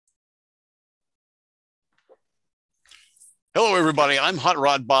Hello, everybody. I'm Hot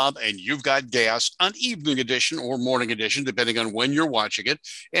Rod Bob, and you've got gas on evening edition or morning edition, depending on when you're watching it.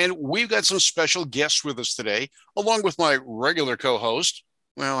 And we've got some special guests with us today, along with my regular co host.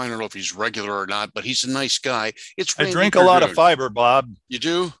 Well, I don't know if he's regular or not, but he's a nice guy. It's I Randy drink a lot of Dragoon. fiber, Bob. You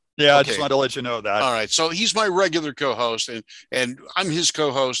do? Yeah, I just Okay. wanted to let you know that. All right. So he's my regular co host, and I'm his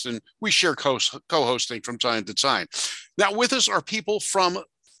co host, and we share co hosting from time to time. Now, with us are people from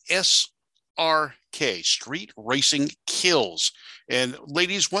SRK, Street Racing Kills. And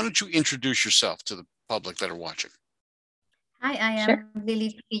ladies, why don't you introduce yourself to the public that are watching? Hi, I Sure. am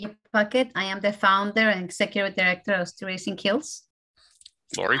Lily Trujillo Puckett. I am the founder and executive director of Stu Racing Kills.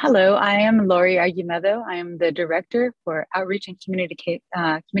 Lori? Hello, I am Lori Argumedo. I am the director for outreach and community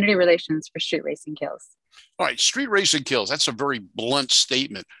relations for Street Racing Kills. All right, Street Racing Kills. That's a very blunt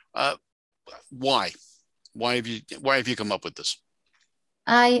statement. Why? Why have you come up with this?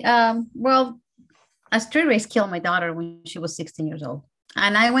 Well, a street race killed my daughter when she was 16 years old.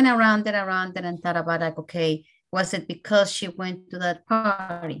 And I went around it and thought about like, okay, was it because she went to that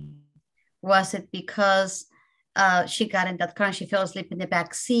party? Was it because she got in that car and she fell asleep in the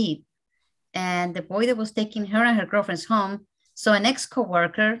back seat? And the boy that was taking her and her girlfriend's home, so an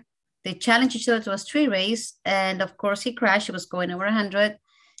ex-coworker, they challenged each other to a street race. And of course he crashed. She was going over 100,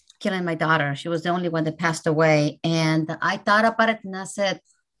 killing my daughter. She was the only one that passed away. And I thought about it and I said,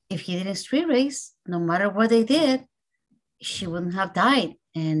 if he didn't street race, no matter what they did, she wouldn't have died.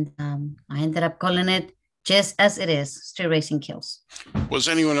 And I ended up calling it just as it is, Street Racing Kills. Was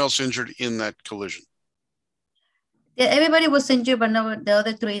anyone else injured in that collision? Yeah, everybody was injured, but no, the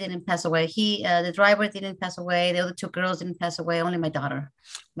other three didn't pass away. The driver didn't pass away. The other two girls didn't pass away. Only my daughter,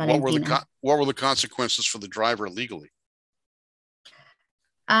 Valentina. What were the consequences for the driver legally?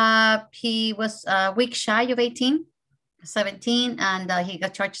 He was a week shy of 18, 17, and he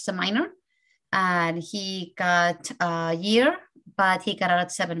got charged as a minor. And he got a year, but he got out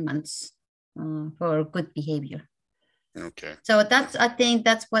at 7 months for good behavior. Okay. So I think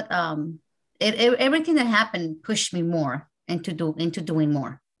that's what everything that happened pushed me more into doing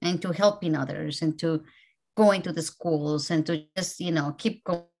more, into helping others, and to going to the schools, and to just keep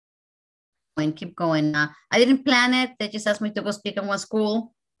going. I didn't plan it. They just asked me to go speak in one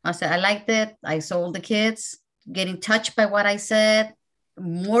school. I said I liked it. I sold the kids, getting touched by what I said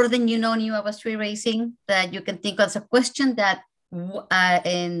more than knew about street racing, that you can think of as a question that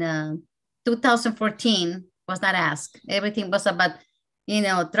in 2014 was not asked. Everything was about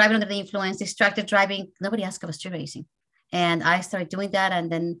driving under the influence, distracted driving. Nobody asked about street racing. And I started doing that.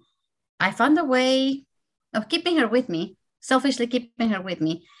 And then I found a way of keeping her with me, selfishly keeping her with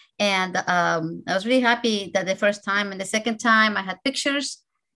me. And I was really happy that the first time and the second time I had pictures.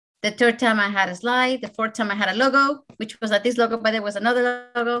 The third time I had a slide. The fourth time I had a logo, which was like this logo, but there was another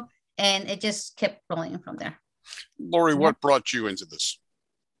logo. And it just kept rolling from there. Lori, what brought you into this?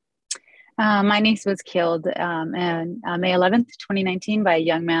 My niece was killed on May 11th, 2019 by a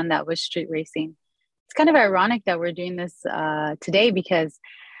young man that was street racing. It's kind of ironic that we're doing this today because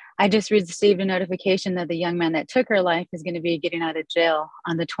I just received a notification that the young man that took her life is going to be getting out of jail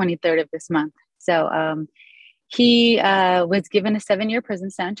on the 23rd of this month. So he was given a 7-year prison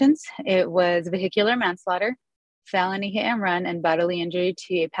sentence. It was vehicular manslaughter, felony hit and run, and bodily injury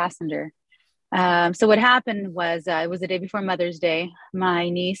to a passenger. So what happened was it was the day before Mother's Day. My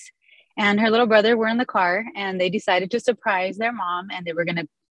niece and her little brother were in the car, and they decided to surprise their mom, and they were going to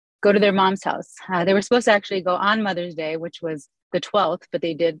go to their mom's house. They were supposed to actually go on Mother's Day, which was the 12th, but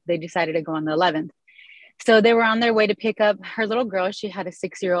they decided to go on the 11th. So they were on their way to pick up her little girl. She had a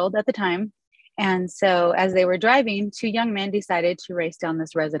 6-year-old at the time. And so as they were driving, two young men decided to race down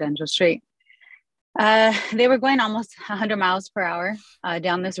this residential street. They were going almost 100 miles per hour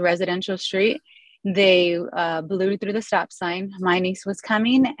down this residential street. They blew through the stop sign. My niece was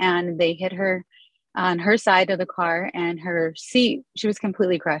coming, and they hit her on her side of the car, and her seat, she was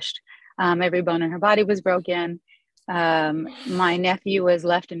completely crushed. Every bone in her body was broken. My nephew was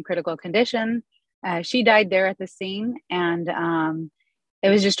left in critical condition. She died there at the scene, and it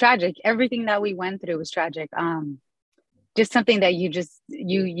was just tragic. Everything that we went through was tragic. Just something that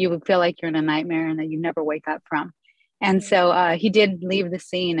you would feel like you're in a nightmare and that you never wake up from. And so he did leave the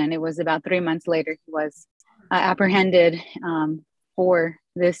scene, and it was about 3 months later he was apprehended for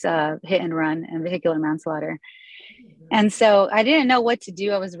this hit and run and vehicular manslaughter. And so I didn't know what to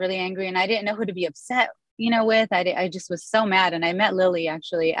do. I was really angry, and I didn't know who to be upset, with. I just was so mad. And I met Lily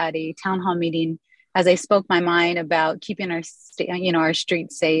actually at a town hall meeting as I spoke my mind about keeping our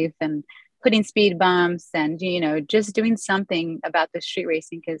streets safe and putting speed bumps and, just doing something about the street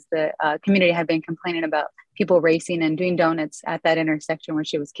racing, because the community had been complaining about people racing and doing donuts at that intersection where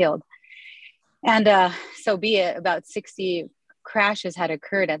she was killed. And so be it, about 60 crashes had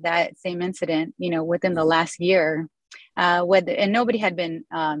occurred at that same incident, within the last year. And nobody had been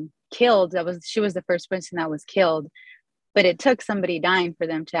killed. She was the first person that was killed, but it took somebody dying for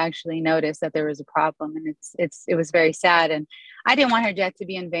them to actually notice that there was a problem. And it was very sad. And I didn't want her death to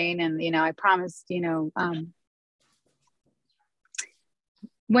be in vain. And, I promised,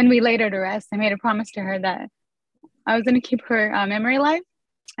 when we laid her to rest, I made a promise to her that I was going to keep her memory alive,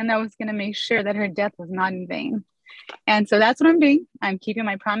 and I was going to make sure that her death was not in vain. And so that's what I'm doing. I'm keeping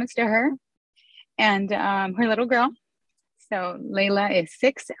my promise to her and her little girl. So Layla is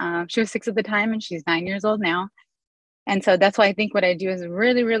 6. She was 6 at the time, and she's 9 years old now. And so that's why I think what I do is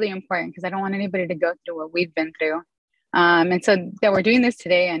really, really important, because I don't want anybody to go through what we've been through. And so that we're doing this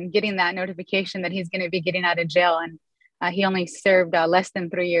today and getting that notification that he's going to be getting out of jail. And he only served less than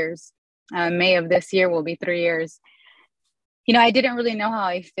 3 years. May of this year will be 3 years. I didn't really know how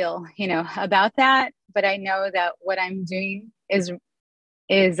I feel, about that, but I know that what I'm doing is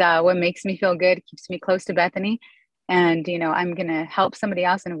what makes me feel good, keeps me close to Bethany. And, I'm going to help somebody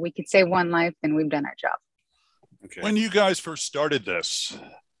else. And if we could save one life, then we've done our job. Okay. When you guys first started this,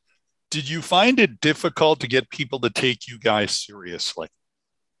 did you find it difficult to get people to take you guys seriously?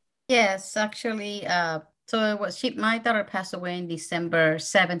 Yes, actually. So my daughter passed away in December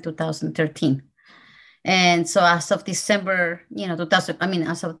 7, 2013. And so as of December,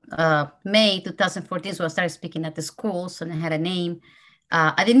 as of May 2014, so I started speaking at the schools and I had a name.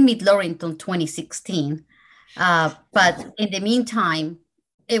 I didn't meet Lori until 2016. But in the meantime,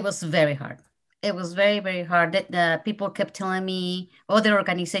 it was very hard. It was very, very hard. The people kept telling me, other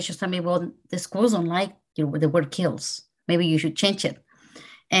organizations told me, well, the schools don't like the word kills. Maybe you should change it.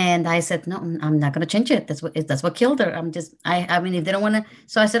 And I said, no, I'm not going to change it. That's what killed her. If they don't want to.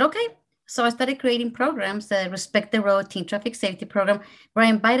 So I said, okay. So I started creating programs, the Respect the Road Teen Traffic Safety Program, where I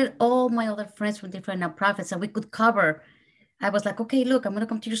invited all my other friends from different nonprofits, and we could cover. I was like, okay, look, I'm going to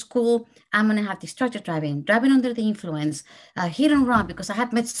come to your school. I'm going to have distracted driving under the influence, hit and run, because I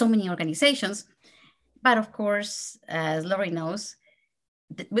had met so many organizations. But of course, as Lori knows,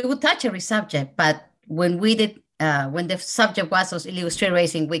 we would touch every subject. But when we did, when the subject was illegal street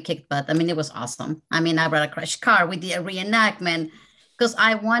racing, we kicked butt. It was awesome. I brought a crashed car. We did a reenactment, because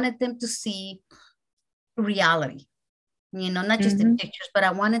I wanted them to see reality, not just the pictures, but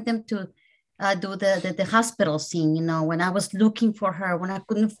I wanted them to do the hospital scene, when I was looking for her, when I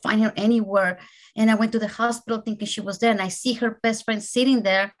couldn't find her anywhere. And I went to the hospital thinking she was there, and I see her best friend sitting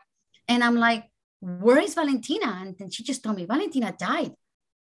there. And I'm like, where is Valentina? And then she just told me, Valentina died.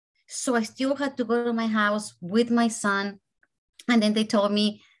 So I still had to go to my house with my son. And then they told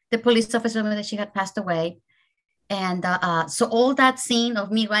me, the police officer told me that she had passed away. And so all that scene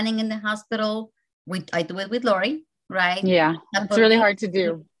of me running in the hospital, I do it with Lori, right? Yeah, it's really hard to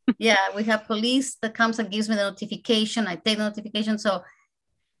do. Yeah, we have police that comes and gives me the notification. I take the notification. So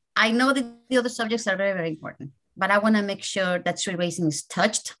I know that the other subjects are very, very important, but I want to make sure that street racing is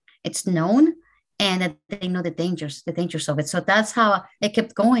touched, it's known, and that they know the dangers of it. So that's how it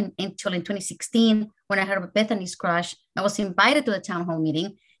kept going until in 2016, when I heard about Bethany's crash. I was invited to the town hall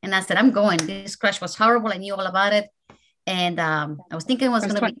meeting. And I said, I'm going. This crash was horrible. I knew all about it. And I was thinking it was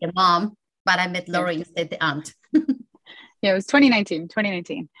going to be the mom, but I met Lori instead, the aunt. Yeah, it was 2019. Oh,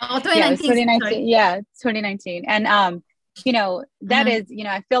 2019. Yeah, it was 2019. Sorry. Yeah, it's 2019. And, that is,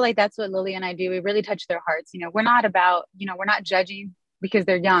 I feel like that's what Lily and I do. We really touch their hearts. We're not about, we're not judging because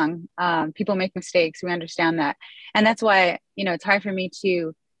they're young. People make mistakes. We understand that. And that's why, it's hard for me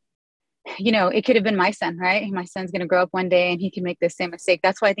to, it could have been my son, right? My son's going to grow up one day and he can make the same mistake.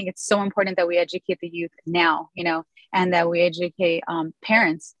 That's why I think it's so important that we educate the youth now, and that we educate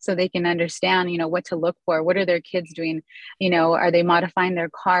parents so they can understand, what to look for. What are their kids doing? Are they modifying their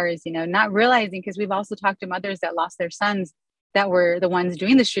cars? Not realizing, because we've also talked to mothers that lost their sons that were the ones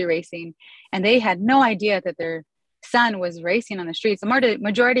doing the street racing, and they had no idea that their son was racing on the streets. The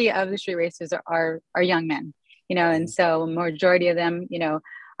majority of the street racers are young men, and so majority of them,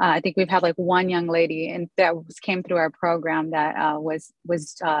 I think we've had like one young lady and that came through our program that was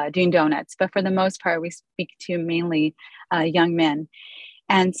doing donuts. But for the most part, we speak to mainly young men.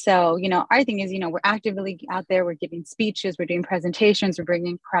 And so, our thing is, we're actively out there. We're giving speeches. We're doing presentations. We're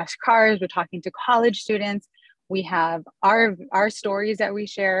bringing crash cars. We're talking to college students. We have our stories that we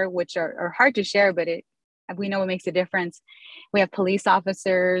share, which are hard to share, but we know it makes a difference. We have police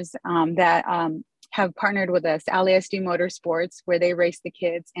officers that have partnered with us, LASD Motorsports, where they race the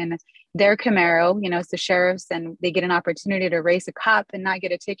kids in their Camaro. It's the sheriffs, and they get an opportunity to race a cop and not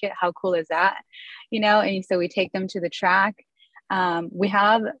get a ticket. How cool is that? And so we take them to the track. we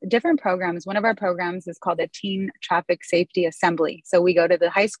have different programs. One of our programs is called the Teen Traffic Safety Assembly. So we go to the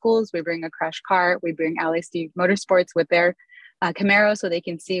high schools, we bring a crash car, we bring LSD Motorsports with their Camaro so they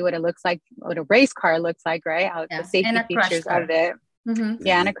can see what it looks like, what a race car looks like, right? The safety features of it.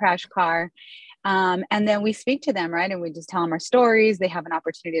 Yeah, and a crash car. And then we speak to them, right? And we just tell them our stories. They have an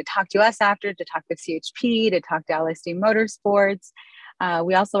opportunity to talk to us after, to talk to CHP, to talk to LSD Motorsports.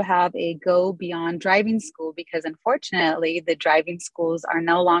 We also have a Go Beyond driving school because unfortunately the driving schools are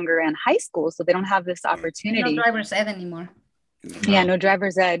no longer in high school. So they don't have this opportunity. No driver's ed anymore. Yeah, no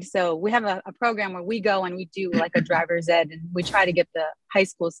driver's ed. So we have a program where we go and we do like a driver's ed, and we try to get the high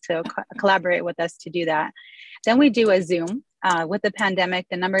schools to collaborate with us to do that. Then we do a Zoom. With the pandemic,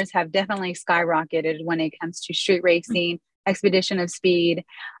 the numbers have definitely skyrocketed when it comes to street racing, expedition of speed,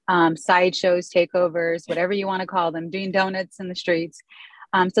 sideshows, takeovers, whatever you want to call them, doing donuts in the streets.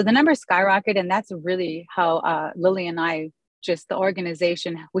 So the numbers skyrocket, and that's really how Lily and I, just the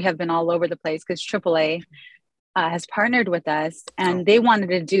organization, we have been all over the place because AAA has partnered with us, and they wanted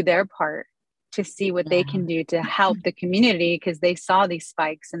to do their part to see what they can do to help the community because they saw these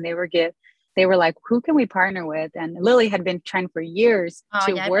spikes and they were like, who can we partner with? And Lily had been trying for years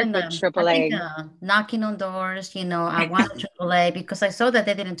to work with AAA. Knocking on doors, I wanted AAA because I saw that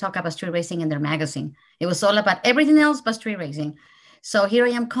they didn't talk about street racing in their magazine. It was all about everything else but street racing. So here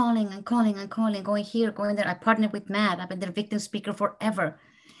I am calling, going here, going there. I partnered with Matt. I've been their victim speaker forever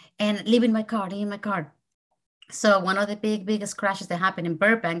and leaving my car. So one of the biggest crashes that happened in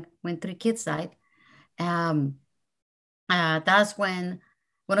Burbank when 3 kids died, that's when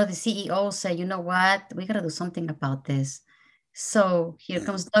one of the CEOs said, you know what, we got to do something about this. So here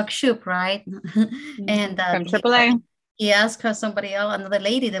comes Doug Shoup, right? And from AAA. He asked her, another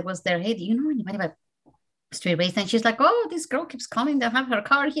lady that was there, hey, do you know anybody about street racing? And she's like, oh, this girl keeps calling. They have her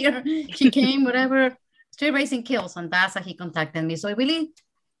car here. She came, whatever. Street racing kills. And that's how he contacted me. So it really,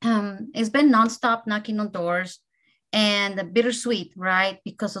 it's been nonstop knocking on doors and bittersweet, right?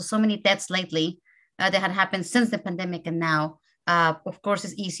 Because of so many deaths lately that had happened since the pandemic. And now, of course,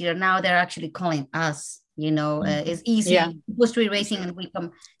 it's easier. Now they're actually calling us, it's easy. Yeah. Street racing and we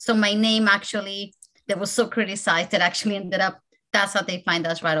come. So my name actually, that was so criticized that actually ended up, that's how they find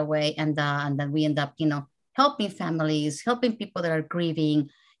us right away. And then we end up, helping families, helping people that are grieving,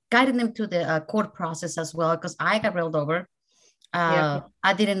 guiding them to the court process as well. Because I got rolled over.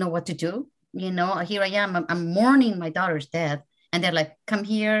 I didn't know what to do. Here I am. I'm mourning my daughter's death. And they're like, come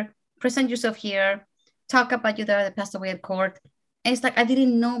here, present yourself here, talk about your daughter that passed away at court. And it's like, I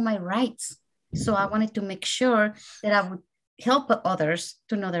didn't know my rights. So I wanted to make sure that I would help others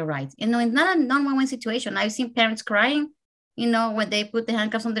to know their rights. It's not a non-one situation. I've seen parents crying, when they put the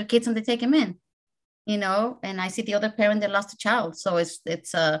handcuffs on their kids and they take them in, and I see the other parent that lost a child. So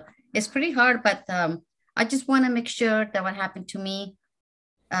it's pretty hard, but I just want to make sure that what happened to me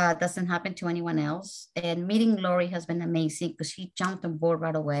doesn't happen to anyone else. And meeting Lori has been amazing because she jumped on board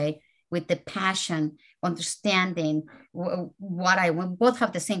right away with the passion, understanding what I want. Both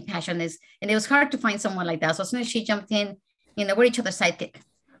have the same passion, and it was hard to find someone like that. So as soon as she jumped in, we're each other's sidekick.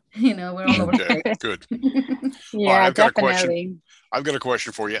 We're all over the place. Good. Yeah, right, definitely. I've got a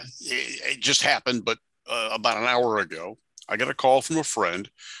question for you. It just happened, but about an hour ago, I got a call from a friend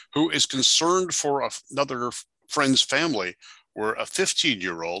who is concerned for another friend's family, where a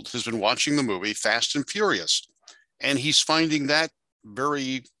 15-year-old has been watching the movie Fast and Furious, and he's finding that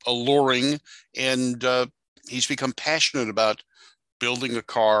very alluring, and he's become passionate about building a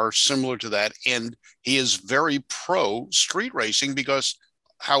car similar to that, and he is very pro street racing because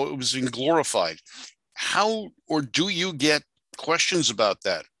how it was being glorified. How or do you get questions about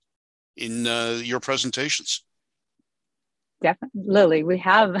that in your presentations? Definitely, Lily.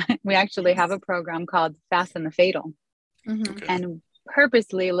 We actually have a program called Fast and the Fatal. Mm-hmm. Okay. And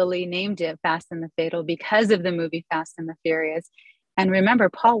purposely Lily named it Fast and the Fatal because of the movie Fast and the Furious. And remember,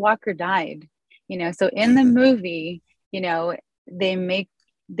 Paul Walker died, so in the movie, they make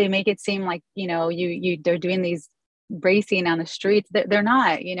it seem like, they're doing these racing on the streets. They're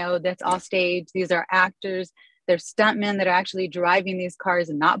not, that's all staged. These are actors. They're stuntmen that are actually driving these cars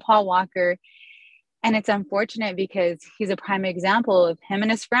and not Paul Walker. And it's unfortunate because he's a prime example of him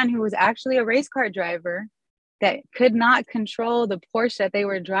and his friend who was actually a race car driver that could not control the Porsche that they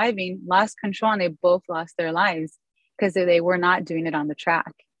were driving, lost control, and they both lost their lives because they were not doing it on the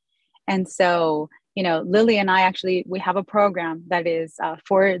track. And so, Lily and I we have a program that is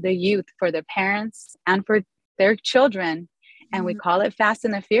for the youth, for the parents and for their children. And we call it Fast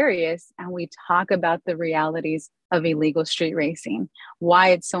and the Furious. And we talk about the realities of illegal street racing, why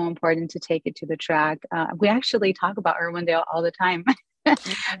it's so important to take it to the track. We actually talk about Irwindale all the time.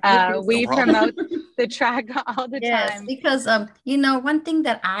 We promote the track all the time. Because one thing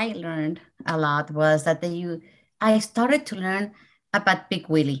that I learned a lot was that I started to learn about Big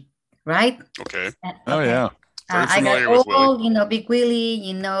Willie, right? Okay. Oh yeah. Very I got familiar with Willie. Big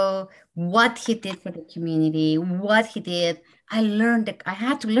Willie, what he did for the community, what he did. I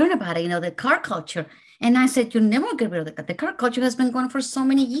had to learn about it, the car culture. And I said, you never get rid of the car culture has been going for so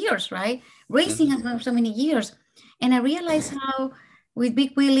many years, right? Racing has been for so many years. And I realized how with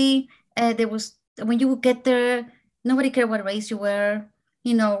Big Willie, there was, when you would get there, nobody cared what race you were,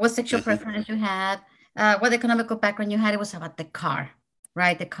 what sexual preference you had, what economical background you had. It was about the car,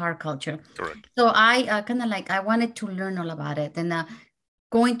 right? The car culture. Correct. So I I wanted to learn all about it. And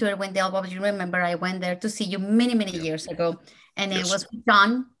going to Irwindale, Bob, you remember I went there to see you many, many years ago. And it was with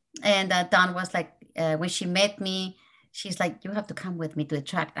Dawn. And Dawn was like, when she met me, she's like, you have to come with me to the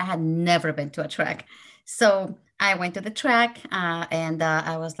track. I had never been to a track. So I went to the track and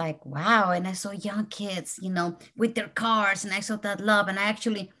I was like, wow. And I saw young kids, with their cars, and I saw that love. And I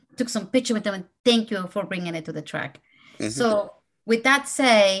actually took some picture with them, and thank you for bringing it to the track. So with that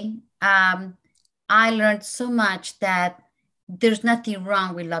say, I learned so much that there's nothing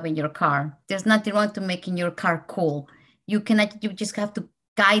wrong with loving your car. There's nothing wrong to making your car cool. You just have to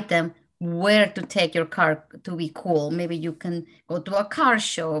guide them where to take your car to be cool. Maybe you can go to a car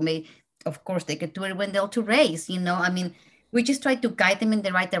show. Maybe, of course, they could do it when they're to race. We just try to guide them in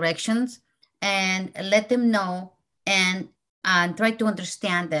the right directions and let them know and try to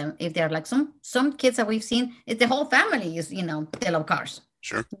understand them. If they're like some kids that we've seen, it's the whole family is, they love cars.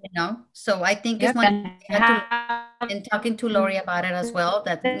 Sure. So I think it's one and talking to Lori about it as well,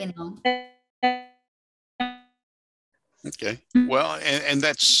 that, Okay. Well, and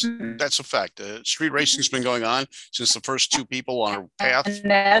that's a fact. Street racing's been going on since the first two people on a path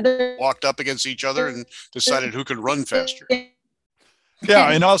walked up against each other and decided who could run faster.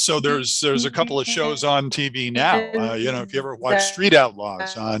 Yeah, and also there's a couple of shows on TV now. If you ever watch Street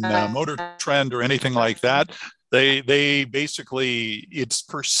Outlaws on Motor Trend or anything like that, they basically, it's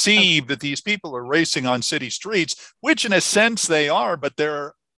perceived that these people are racing on city streets, which in a sense they are, but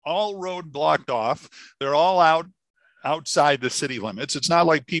they're all road blocked off. They're all outside the city limits. It's not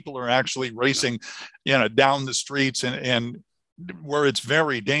like people are actually racing, down the streets and where it's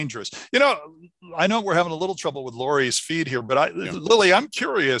very dangerous. I know we're having a little trouble with Lori's feed here, but Lily, I'm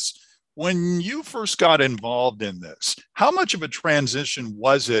curious, when you first got involved in this, how much of a transition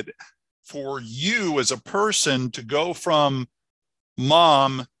was it for you as a person to go from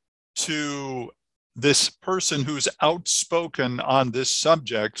mom to this person who's outspoken on this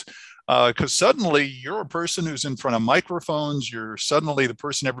subject? Because suddenly you're a person who's in front of microphones. You're suddenly the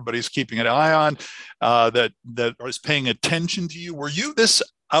person everybody's keeping an eye on, that is paying attention to you. Were you this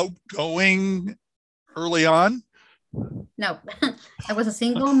outgoing early on? No, I was a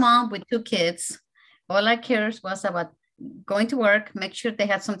single mom with 2 kids. All I cared was about going to work, make sure they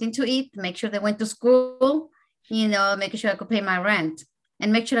had something to eat, make sure they went to school, making sure I could pay my rent,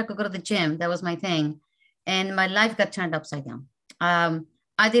 and make sure I could go to the gym. That was my thing. And my life got turned upside down.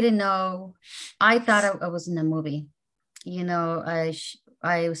 I didn't know. I thought I was in a movie. I was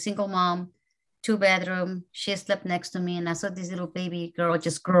a single mom, 2-bedroom. She slept next to me, and I saw this little baby girl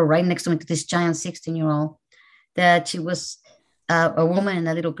just grow right next to me, to this giant 16-year-old. That she was a woman and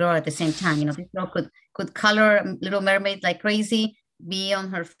a little girl at the same time. This girl could color Little Mermaid like crazy, be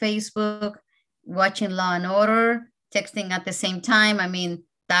on her Facebook, watching Law and Order, texting at the same time.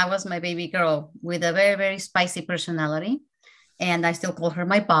 That was my baby girl with a very, very spicy personality. And I still call her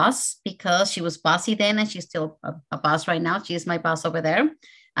my boss because she was bossy then, and she's still a boss right now. She's my boss over there.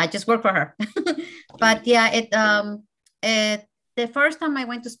 I just work for her. But yeah, the first time I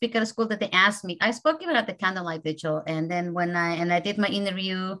went to speak at a school that they asked me, I spoke even at the candlelight vigil. And then when I did my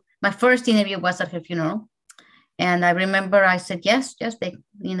interview, my first interview was at her funeral. And I remember I said, yes, they,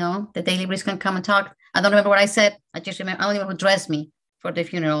 the Daily Breeze can come and talk. I don't remember what I said. I don't remember who dressed me for the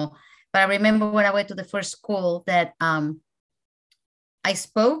funeral. But I remember when I went to the first school that, I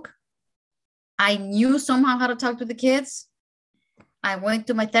spoke. I knew somehow how to talk to the kids. I went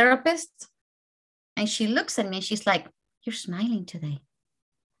to my therapist, and she looks at me and she's like, you're smiling today.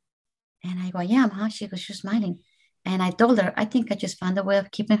 And I go, yeah, huh? She goes, you're smiling. And I told her, I think I just found a way of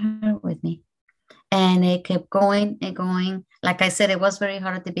keeping her with me. And it kept going and going. Like I said, it was very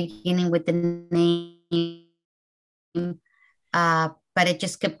hard at the beginning with the name, but it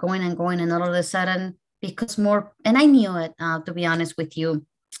just kept going and going. And all of a sudden, because more, and I knew it, to be honest with you,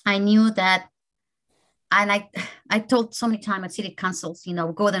 I knew that, and I told so many times at city councils,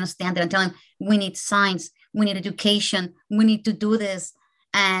 go there and stand there and tell them, we need signs, we need education, we need to do this.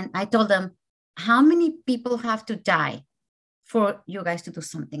 And I told them, how many people have to die for you guys to do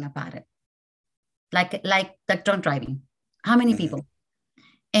something about it. Like the drunk driving. How many people?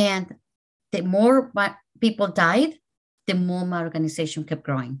 And the more people died, the more my organization kept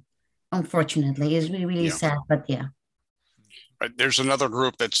growing. Unfortunately, it's really, really sad, but yeah. Right. There's another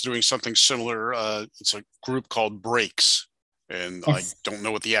group that's doing something similar. It's a group called Brakes. And yes. I don't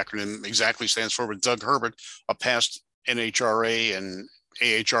know what the acronym exactly stands for, but Doug Herbert, a past NHRA and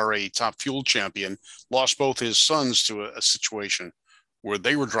AHRA top fuel champion, lost both his sons to a situation where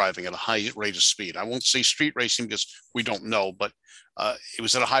they were driving at a high rate of speed. I won't say street racing because we don't know, but it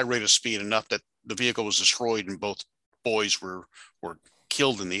was at a high rate of speed enough that the vehicle was destroyed and both boys were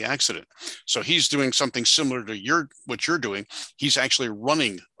killed in the accident. So he's doing something similar to what you're doing. He's actually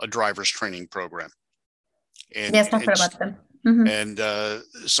running a driver's training program. And, yes, I've heard about them. And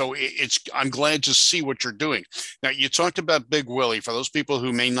so I'm glad to see what you're doing. Now, you talked about Big Willie. For those people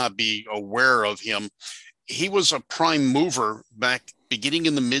who may not be aware of him, he was a prime mover back beginning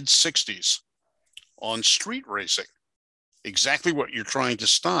in the mid 60s on street racing, exactly what you're trying to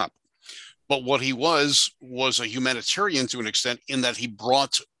stop. But what he was a humanitarian to an extent, in that he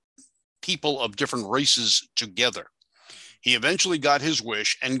brought people of different races together. He eventually got his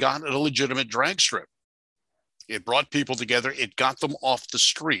wish and got a legitimate drag strip. It brought people together. It got them off the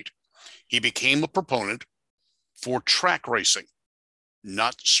street. He became a proponent for track racing,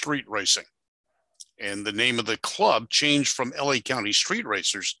 not street racing. And the name of the club changed from LA County Street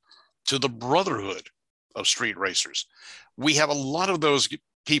Racers to the Brotherhood of Street Racers. We have a lot of those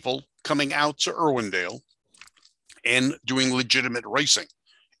people coming out to Irwindale and doing legitimate racing.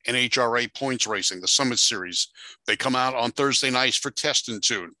 NHRA points racing, the Summit Series. They come out on Thursday nights for Test and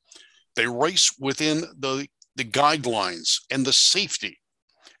Tune. They race within the guidelines and the safety.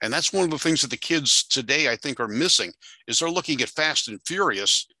 And that's one of the things that the kids today, I think, are missing, is they're looking at Fast and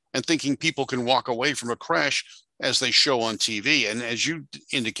Furious and thinking people can walk away from a crash as they show on TV. And as you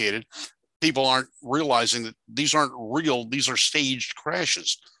indicated, people aren't realizing that these aren't real. These are staged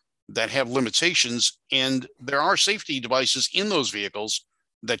crashes that have limitations. And there are safety devices in those vehicles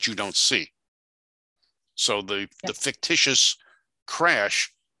that you don't see. So the fictitious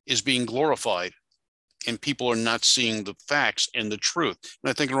crash is being glorified, and people are not seeing the facts and the truth. And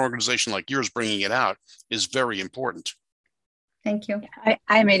I think an organization like yours bringing it out is very important. Thank you.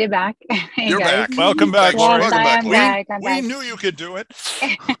 I made it back. Hey, you're guys. back. Welcome back, Lori. Yes, I'm back. We knew you could do it.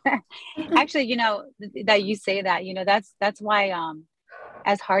 Actually, that you say that, that's why,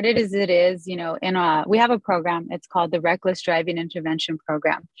 as hard as it is, we have a program. It's called the Reckless Driving Intervention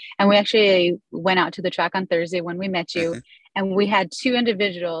Program. And we actually went out to the track on Thursday when we met you. And we had 2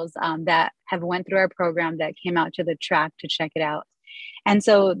 individuals that have went through our program that came out to the track to check it out. And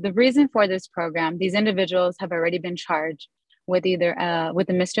so the reason for this program, these individuals have already been charged with either with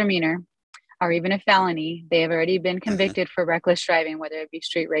a misdemeanor or even a felony. They have already been convicted for reckless driving, whether it be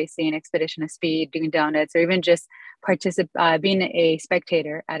street racing, expedition of speed, doing donuts, or even just being a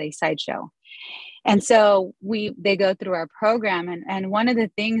spectator at a sideshow. And so they go through our program. And one of the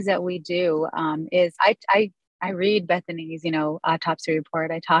things that we do is I read Bethany's, autopsy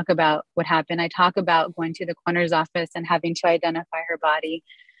report. I talk about what happened. I talk about going to the coroner's office and having to identify her body.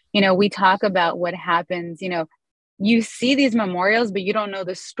 We talk about what happens, you see these memorials, but you don't know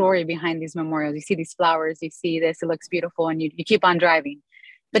the story behind these memorials. You see these flowers, you see this, it looks beautiful, and you keep on driving.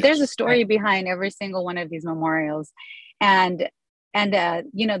 But there's a story behind every single one of these memorials. And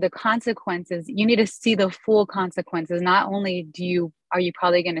the consequences, you need to see the full consequences. Not only are you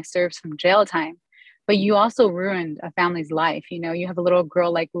probably going to serve some jail time, but you also ruined a family's life. You have a little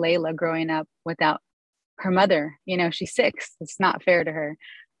girl like Layla growing up without her mother. She's 6. It's not fair to her.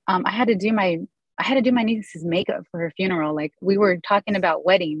 I had to do my niece's makeup for her funeral. Like, we were talking about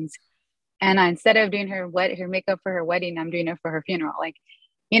weddings, and instead of doing her makeup for her wedding, I'm doing it for her funeral. Like,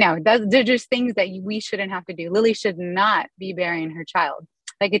 they're just things that we shouldn't have to do. Lily should not be burying her child.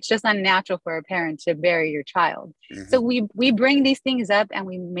 Like, it's just unnatural for a parent to bury your child. So we bring these things up and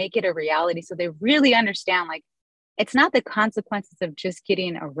we make it a reality, so they really understand, like, it's not the consequences of just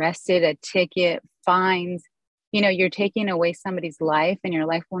getting arrested, a ticket, fines. You're taking away somebody's life, and your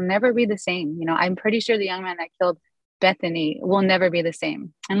life will never be the same. I'm pretty sure the young man that killed Bethany will never be the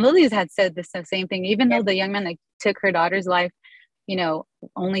same. And Lily's had said the same thing, even though the young man that took her daughter's life,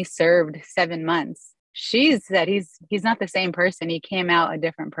 only served 7 months. She said he's not the same person. He came out a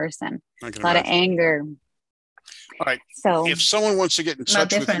different person. A lot of anger. All right. So if someone wants to get in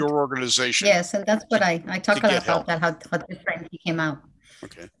touch with your organization. Yes, and that's what I talk about that, how different he came out.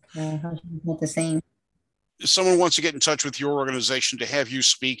 Okay. How he's not the same. If someone wants to get in touch with your organization, to have you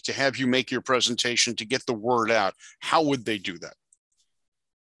speak, to have you make your presentation, to get the word out, how would they do that?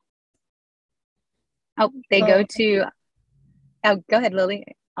 They go to Oh, go ahead, Lily.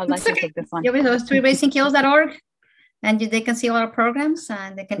 I'd like to take this one. Yeah, we have streetracingkills.org, and they can see all our programs,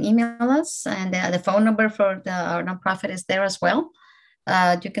 and they can email us, and the phone number for our nonprofit is there as well.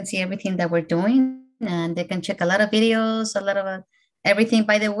 You can see everything that we're doing, and they can check a lot of videos, a lot of everything.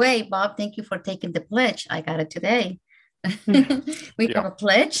 By the way, Bob, thank you for taking the pledge. I got it today. We have a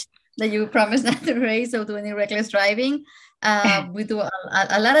pledge that you promise not to race or do any reckless driving. We do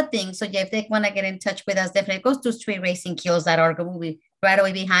a lot of things. So yeah, if they want to get in touch with us, definitely go to streetracingkills.org. We'll be right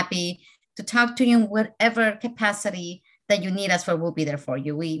away be happy to talk to you in whatever capacity that you need us for. We'll be there for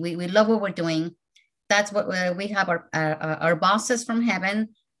you. We love what we're doing. That's what we have our bosses from heaven,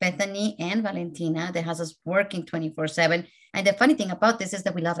 Bethany and Valentina, that has us working 24/7. And the funny thing about this is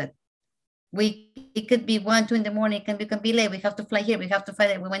that we love it. It could be 1, 2 in the morning. We can be late. We have to fly here. We have to fly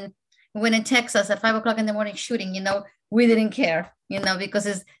there. We went in Texas at 5 o'clock in the morning shooting. We didn't care. Because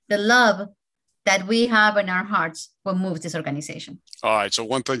it's the love that we have in our hearts what moves this organization. All right. So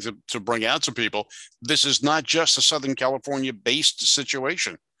one thing to bring out to people: this is not just a Southern California-based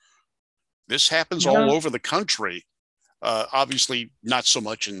situation. This happens all over the country. Obviously, not so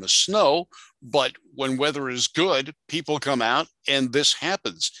much in the snow, but when weather is good, people come out, and this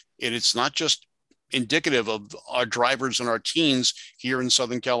happens. And it's not just indicative of our drivers and our teens here in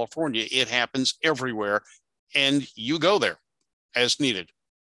Southern California. It happens everywhere, and you go there as needed.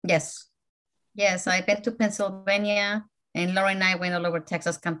 Yes. I've been to Pennsylvania, and Laura and I went all over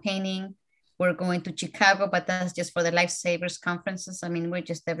Texas campaigning. We're going to Chicago, but that's just for the Lifesavers conferences. I mean, we're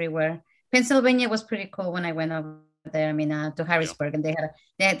just everywhere. Pennsylvania was pretty cool when I went over there. I mean, to Harrisburg, and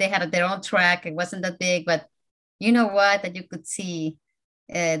they had their own track. It wasn't that big, but you know what? That you could see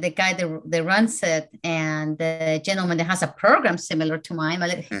the guy that runs it, and the gentleman that has a program similar to mine.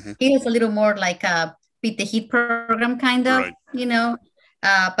 Mm-hmm. He is a little more like a Beat the Heat program, kind of, right.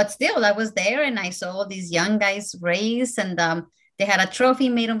 But still, I was there, and I saw all these young guys race, and they had a trophy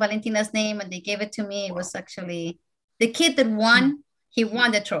made on Valentina's name, and they gave it to me. It was actually the kid that won. He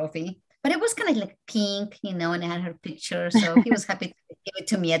won the trophy. But it was kind of like pink, and it had her picture. So he was happy to give it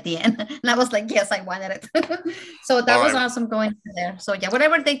to me at the end. And I was like, yes, I wanted it. So that was awesome going there. So yeah,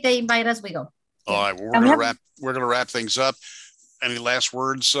 whatever they invite us, we go. All right, well, we're gonna wrap things up. Any last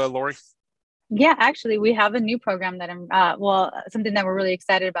words, Lori? Yeah, actually, we have a new program that something that we're really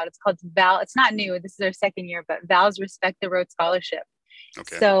excited about. It's called Val. It's not new. This is our second year, but Val's Respect the Road Scholarship.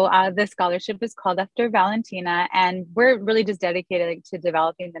 Okay. So the scholarship is called after Valentina, and we're really just dedicated to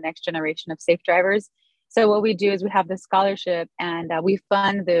developing the next generation of safe drivers. So what we do is we have the scholarship, and we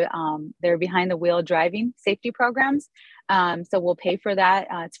fund their behind the wheel driving safety programs. So we'll pay for that.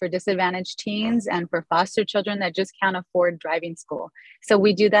 It's for disadvantaged teens and for foster children that just can't afford driving school. So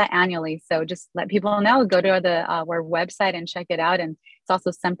we do that annually. So just let people know, go to our website and check it out. And it's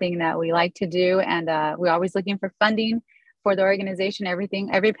also something that we like to do. And we're always looking for funding for the organization.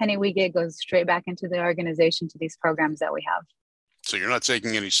 Every penny we get goes straight back into the organization to these programs that we have. So you're not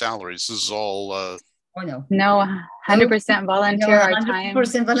taking any salaries. This is all. Oh no. No, 100% volunteer. Our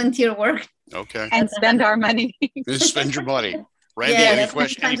 100% volunteer work. Okay. And spend our money. Spend your money. Randy, any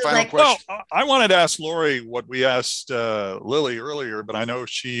final question? Well, I wanted to ask Lori what we asked Lily earlier, but I know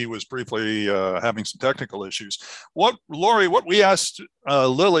she was briefly having some technical issues. Lori, what we asked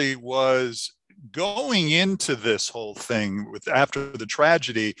Lily was, going into this whole thing after the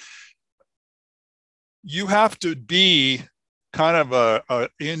tragedy, you have to be kind of a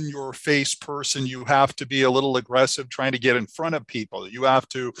in-your-face person. You have to be a little aggressive, trying to get in front of people. You have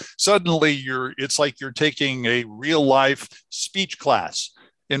to suddenly it's like you're taking a real life speech class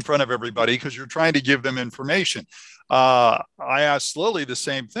in front of everybody because you're trying to give them information. I asked Lily the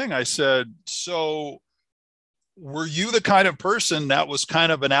same thing. I said, so were you the kind of person that was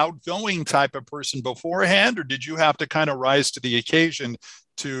kind of an outgoing type of person beforehand, or did you have to kind of rise to the occasion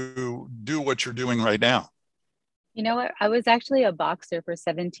to do what you're doing right now? You know what? I was actually a boxer for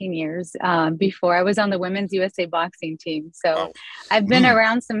 17 years before. I was on the Women's USA boxing team. So I've been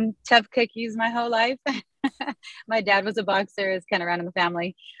around some tough cookies my whole life. My dad was a boxer. It's kind of around in the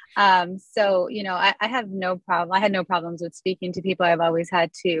family. So, I have no problem. I had no problems with speaking to people. I've always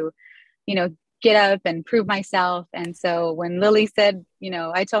had to, get up and prove myself. And so when Lily said,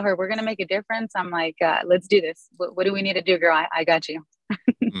 I told her, we're going to make a difference. I'm like, let's do this. What do we need to do, girl? I got you.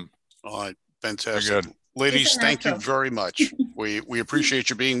 All right. Fantastic. Ladies, thank you very much. We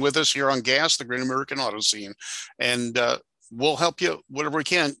appreciate you being with us here on GAS, the Great American Auto Scene. And we'll help you whatever we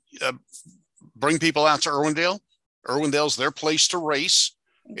can. Bring people out to Irwindale. Irwindale's their place to race.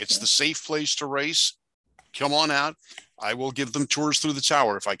 It's the safe place to race. Come on out. I will give them tours through the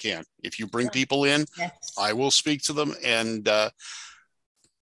tower if I can. If you bring people in, I will speak to them. And I'm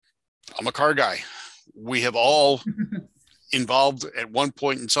a car guy. We have all involved at one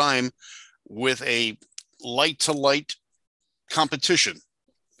point in time with a light to light competition,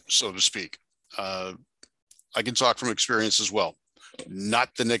 so to speak. I can talk from experience as well.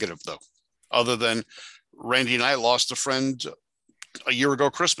 Not the negative, though, other than Randy and I lost a friend a year ago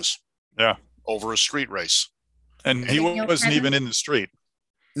Christmas. Yeah. Over a street race. And he wasn't even in the street.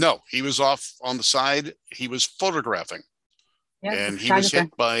 No, he was off on the side. He was photographing. Yeah, and he was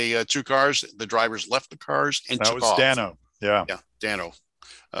hit by two cars. The drivers left the cars and took off. That was Dano. Yeah. Yeah, Dano.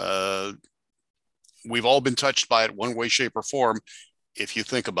 We've all been touched by it one way, shape, or form. If you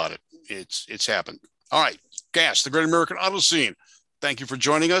think about it, it's happened. All right. Gas, the Great American Auto Scene. Thank you for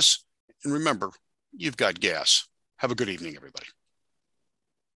joining us. And remember, you've got gas. Have a good evening, everybody.